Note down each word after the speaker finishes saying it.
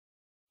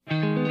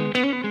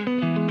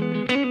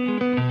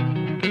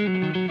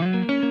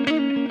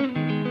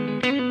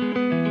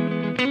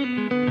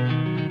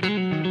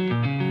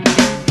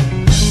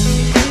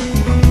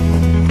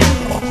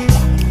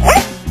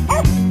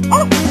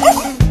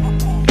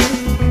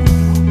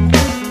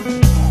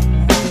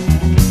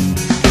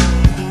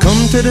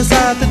to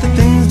decide that the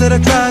things that I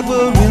tried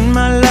were in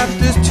my life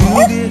just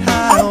to get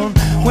high on.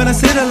 When I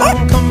sit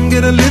alone, come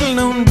get a little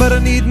known, but I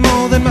need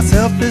more than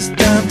myself this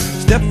time.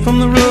 Step from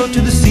the road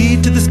to the sea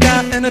to the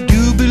sky, and I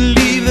do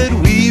believe that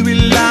we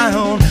rely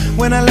on.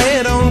 When I lay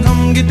it on,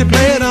 come get to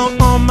play it on,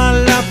 all my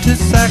life to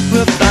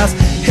sacrifice.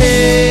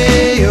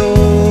 Hey,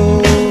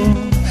 oh,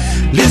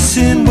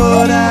 listen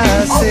what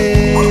I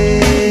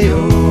say,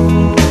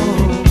 oh,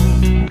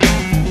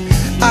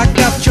 I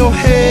got your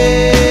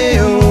hey,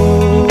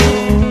 oh,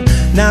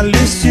 now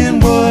listen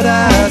what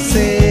I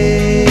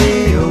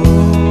say,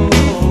 oh,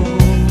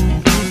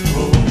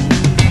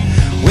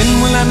 when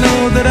will I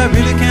know that I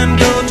really can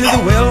go to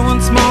the well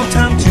one small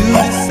time to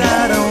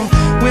decide on?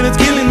 When it's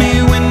killing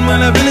me, when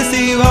will I really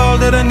see all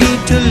that I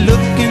need to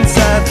look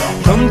inside?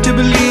 Come to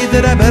believe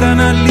that I better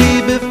not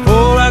leave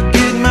before I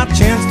get my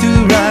chance to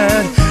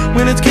ride.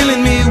 When it's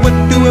killing me, what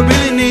do I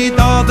really need?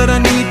 All that I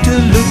need to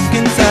look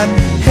inside.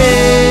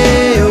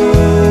 Hey,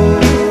 oh,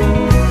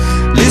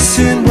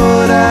 listen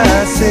what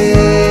I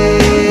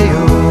say,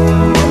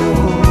 oh,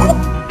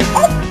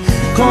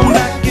 come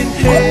back and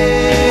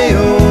hey,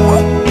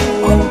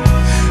 oh,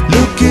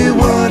 look at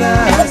what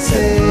I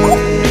say, oh.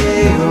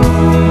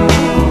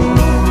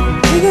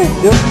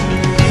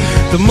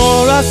 The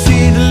more I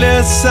see, the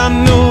less I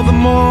know, the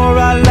more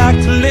I like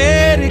to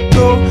let it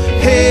go.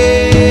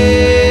 Hey,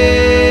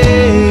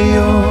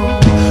 oh,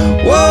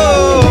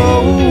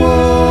 whoa,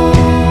 whoa.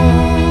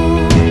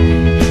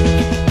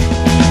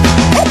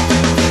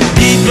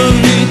 Deep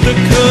beneath the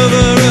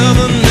cover of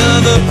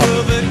another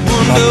perfect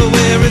wonder,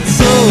 where it's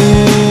so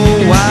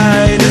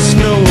white as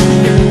snow,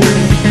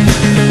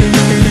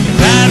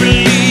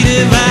 privately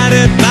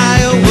divided by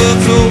a world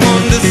so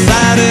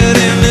undecided,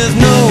 and there's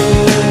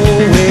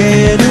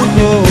nowhere to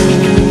go.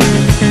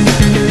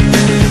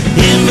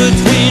 In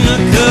between the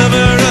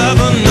cover of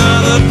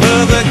another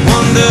perfect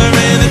wonder,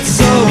 and it's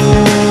so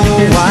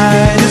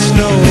white as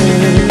snow,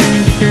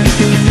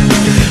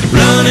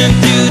 running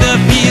through the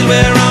field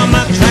where all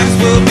my tracks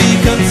will be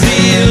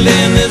concealed,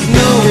 and there's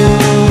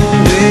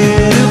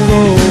nowhere to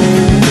go.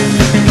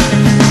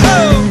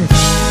 Oh!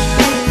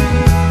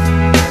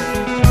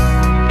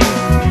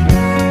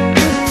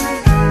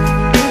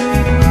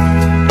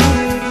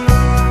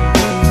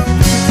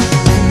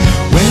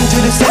 When to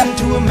descend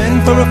to amend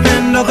for a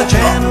friend of the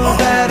channels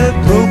that have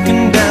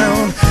broken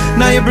down.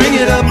 Now you bring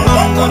it up,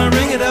 I'm gonna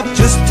ring it up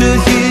just to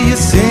hear you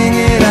sing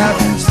it out.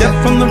 Step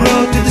from the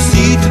road to the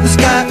sea to the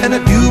sky, and I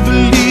do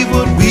believe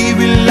what we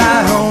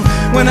rely on.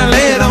 When I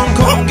lay it on,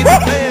 come get to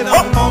play it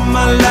on, all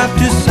my life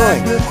to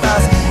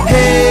sacrifice.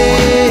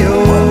 Hey,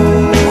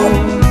 oh,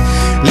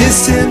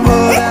 listen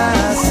what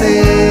I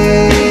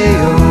say,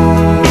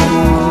 oh,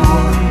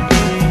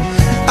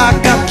 I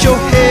got your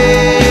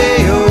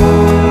hey,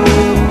 oh,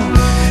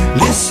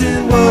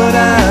 listen what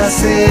I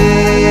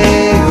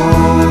say, oh.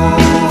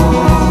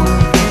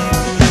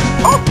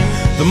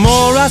 The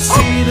more I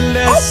see, the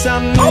less I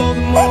know,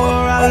 the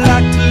more I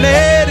like to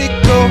let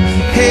it go.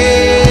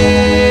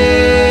 Hey,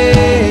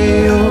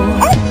 oh,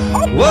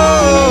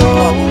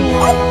 whoa,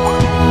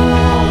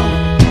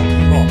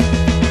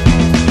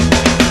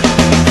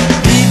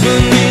 deep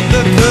beneath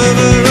the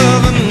cover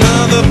of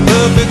another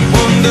perfect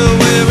wonder,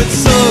 where it's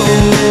so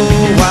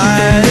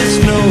white as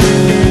snow,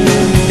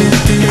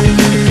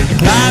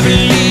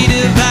 privately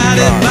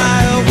divided by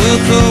a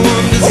world so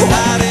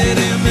undecided,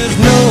 and there's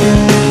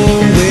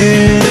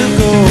nowhere to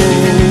go.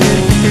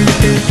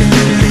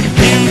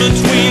 In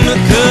between the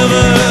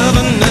cover of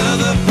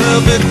another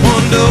perfect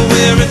wonder,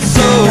 where it's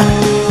so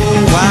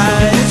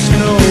wide